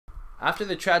After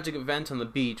the tragic event on the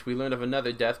beach, we learned of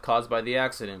another death caused by the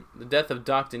accident. The death of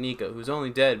Dr. Nika, who's only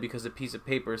dead because a piece of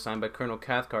paper signed by Colonel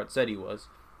Cathcart said he was.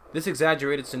 This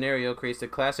exaggerated scenario creates the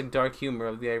classic dark humor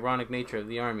of the ironic nature of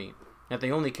the army, that they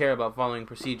only care about following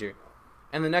procedure.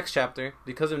 In the next chapter,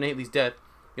 because of Nately's death,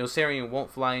 Yossarian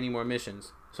won't fly any more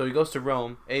missions, so he goes to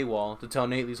Rome, AWOL, to tell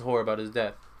Nately's whore about his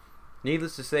death.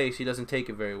 Needless to say, she doesn't take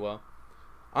it very well.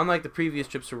 Unlike the previous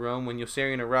trips to Rome, when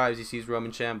Yossarian arrives, he sees Rome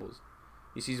in shambles.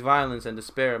 He sees violence and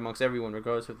despair amongst everyone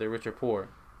regardless if they're rich or poor.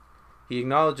 He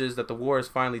acknowledges that the war has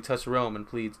finally touched Rome and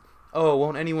pleads, "Oh,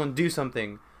 won't anyone do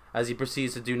something?" as he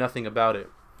proceeds to do nothing about it.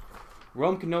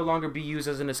 Rome can no longer be used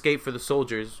as an escape for the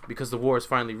soldiers because the war has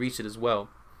finally reached it as well.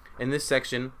 In this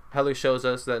section, Heller shows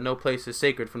us that no place is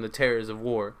sacred from the terrors of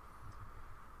war.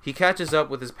 He catches up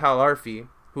with his pal Arfi,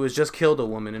 who has just killed a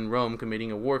woman in Rome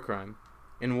committing a war crime.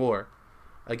 In war.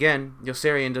 Again,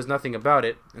 Yossarian does nothing about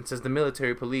it and says the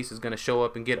military police is going to show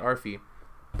up and get Arfi.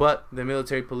 But the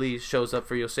military police shows up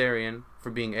for Yossarian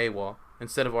for being AWOL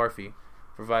instead of Arfi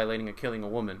for violating and killing a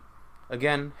woman.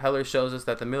 Again, Heller shows us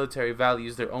that the military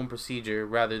values their own procedure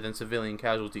rather than civilian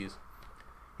casualties.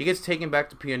 He gets taken back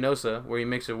to Pianosa where he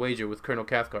makes a wager with Colonel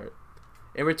Cathcart.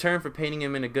 In return for painting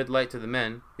him in a good light to the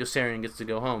men, Yossarian gets to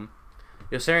go home.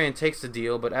 Yossarian takes the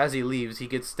deal, but as he leaves, he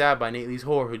gets stabbed by Nately's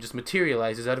whore who just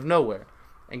materializes out of nowhere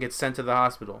and gets sent to the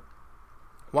hospital.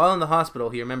 While in the hospital,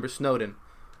 he remembers Snowden,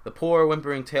 the poor,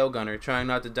 whimpering tail gunner trying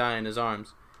not to die in his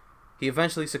arms. He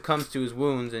eventually succumbs to his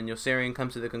wounds, and Yossarian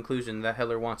comes to the conclusion that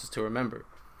Heller wants us to remember.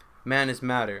 Man is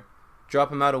matter. Drop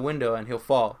him out a window and he'll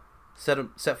fall.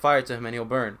 Set fire to him and he'll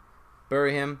burn.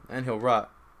 Bury him and he'll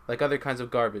rot. Like other kinds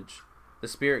of garbage. The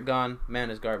spirit gone, man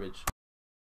is garbage.